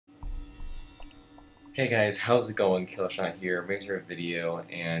Hey guys, how's it going? Killshot here, making a video,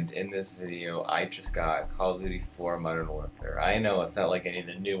 and in this video I just got Call of Duty 4 Modern Warfare. I know it's not like any of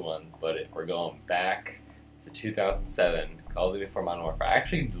the new ones, but we're going back to 2007, Call of Duty 4 Modern Warfare. I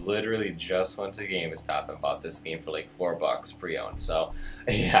actually literally just went to GameStop and bought this game for like $4 pre-owned, so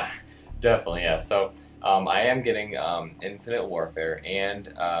yeah, definitely, yeah. So I am getting Infinite Warfare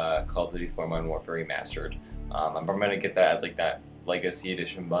and Call of Duty 4 Modern Warfare Remastered. I'm going to get that as like that Legacy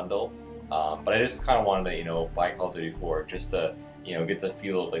Edition bundle. But I just kind of wanted to, buy Call of Duty 4 just to, get the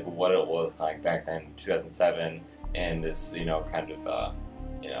feel of like what it was like back then, 2007, and this, kind of,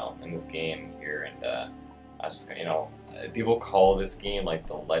 in this game here. And I just, people call this game like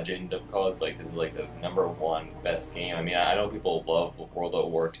the legend of Call of Duty. Like this is like the #1 best game. I mean, I know people love World at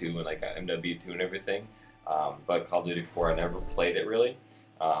War II and like MW2 and everything, but Call of Duty 4, I never played it really.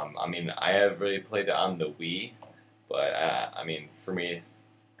 I mean, I have really played it on the Wii, but I mean, for me,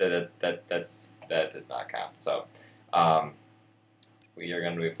 that does not count. So we are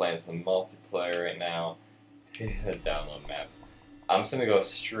going to be playing some multiplayer right now. Download maps. I'm just going to go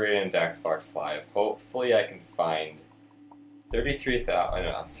straight into Xbox Live. Hopefully I can find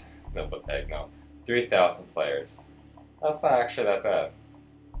 33,000. No, what the heck? No, 3,000 players. That's not actually that bad.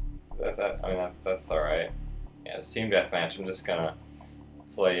 That's all right. Yeah, it's team deathmatch. I'm just gonna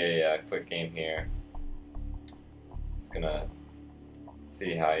play a quick game here. Just gonna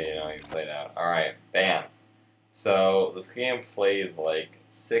see how you played out. Alright, bam. So this game plays like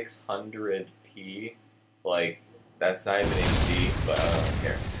 600p. Like that's not even HD, but I don't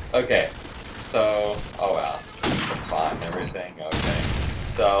care. Okay, so oh wow. Font and everything, okay.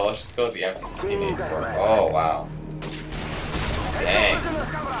 So let's just go with the M16A4. Oh wow. Dang.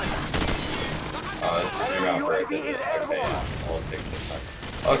 Oh, this is 3-round burst, is it? Okay, yeah. We'll take this one.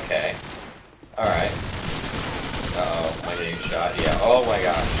 Okay. Alright. Uh-oh, am I getting shot? Yeah, oh my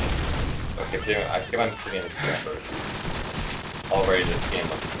gosh. Okay, I keep on shooting this guy first. Already this game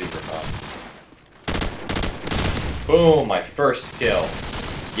looks super fun. Boom, my first kill.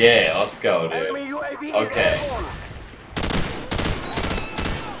 Yeah, let's go, dude. Okay.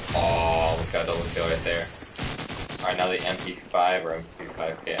 Oh, almost got a double kill right there. Alright, now the MP5 or MP5K,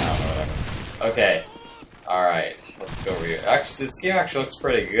 I don't know, whatever. Okay. Alright, let's go over here. Actually, this game actually looks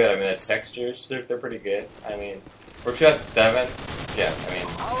pretty good. I mean, the textures, they're pretty good. I mean, for 2007, yeah, I mean,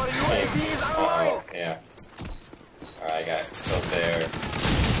 uh-oh, yeah. Alright, I got killed there.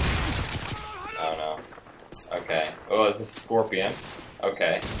 I don't know. Okay. Oh, this is Scorpion.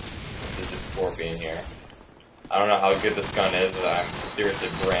 Okay. This is the Scorpion here. I don't know how good this gun is, but I'm seriously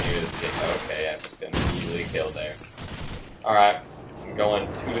brand new to this game. Okay, I'm just getting easily killed there. Alright, I'm going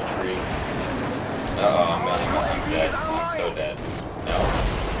 2 to 3. Uh-oh, I'm dead. I'm so dead. No.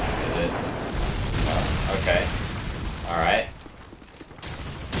 Is it? Oh, okay. Alright.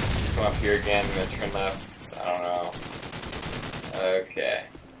 Come up here again, I'm gonna turn left. I don't know. Okay.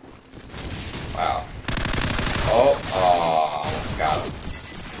 Wow. Oh, almost got him.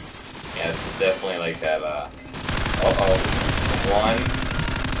 Yeah, it's definitely like that, uh-oh.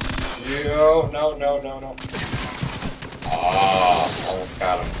 1, 2, no. Oh, almost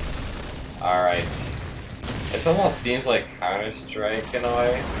got him. Alright. It almost seems like Counter-Strike in a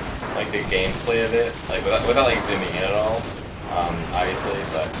way. Like the gameplay of it. Like without like zooming in at all. Obviously,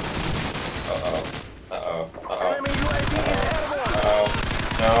 but uh-oh.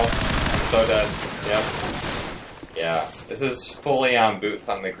 No. I'm so dead. Yep. Yeah. This is fully on boots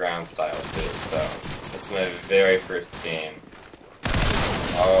on the ground style too, so this is my very first game.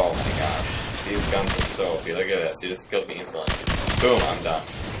 Oh my gosh. These guns are so OP. Look at this. He just killed me instantly. Boom, I'm done.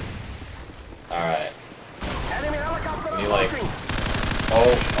 Alright. And you like...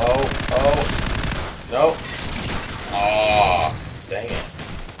 Oh. Nope. Oh, dang it.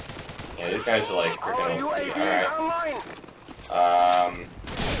 Yeah, these guys are like freaking OP. Alright.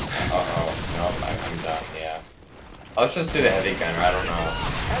 Uh-oh. Nope, I'm done, yeah. Let's just do the heavy gunner, I don't know.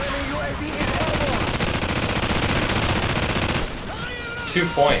 2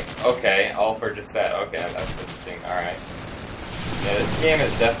 points. Okay, all for just that. Okay, that's interesting. Alright. Yeah, this game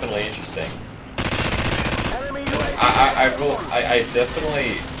is definitely interesting. I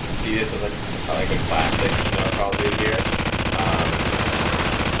definitely see this as like a classic, Call of Duty here.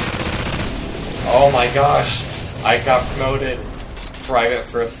 Oh my gosh! I got promoted! Private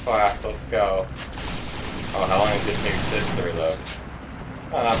first class, let's go. Oh, how long does it take this through though?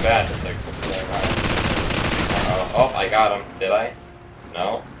 Oh, not bad, just like, uh-oh. Oh, I got him. Did I?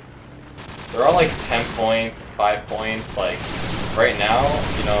 No? They're all like 10 points, 5 points, like, right now,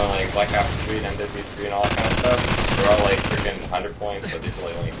 like Black Ops 3 and MW3 and all that kind of stuff, they're all like freaking 100 points, but these are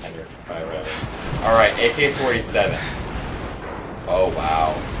like only 10 or 5 or whatever. Alright, AK-47. Oh,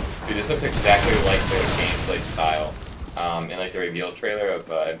 wow. Dude, this looks exactly like the gameplay style in like the reveal trailer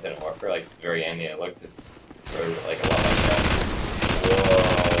of Infinite Warfare, like the very end. Yeah, it looked like a lot like that.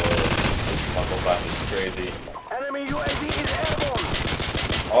 Whoa, muzzle flash is crazy. Enemy UAV is airborne.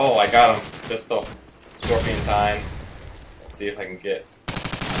 Oh, I got him. Pistol. Scorpion time. Let's see if I can get.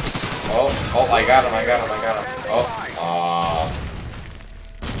 Oh, I got him. Oh,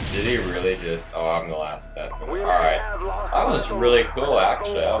 did he really just? Oh, I'm the last death. Alright. That was really cool,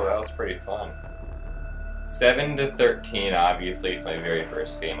 actually. Oh, that was pretty fun. 7-13, obviously, it's my very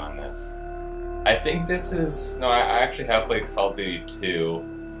first game on this. I think this is. No, I actually have played Call of Duty 2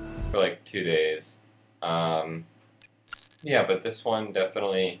 for like 2 days. Yeah, but this one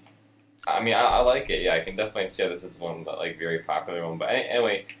definitely. I mean, I like it. Yeah, I can definitely see how this is one, but like very popular one. But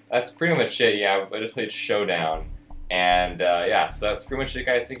anyway, that's pretty much it. Yeah, I just played Showdown, and yeah, so that's pretty much it,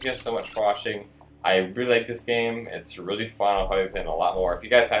 guys. Thank you guys so much for watching. I really like this game. It's really fun. I'll probably play it a lot more. If you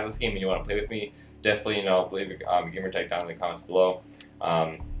guys have this game and you want to play with me, definitely leave a gamer tag down in the comments below.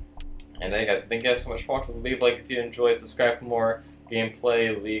 And then, guys, thank you guys so much for watching. Leave a like if you enjoyed. Subscribe for more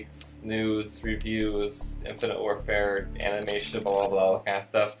gameplay, leaks, news, reviews, Infinite Warfare, animation, blah blah blah, all that kind of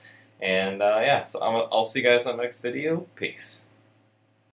stuff. And yeah, so I'll see you guys on the next video. Peace.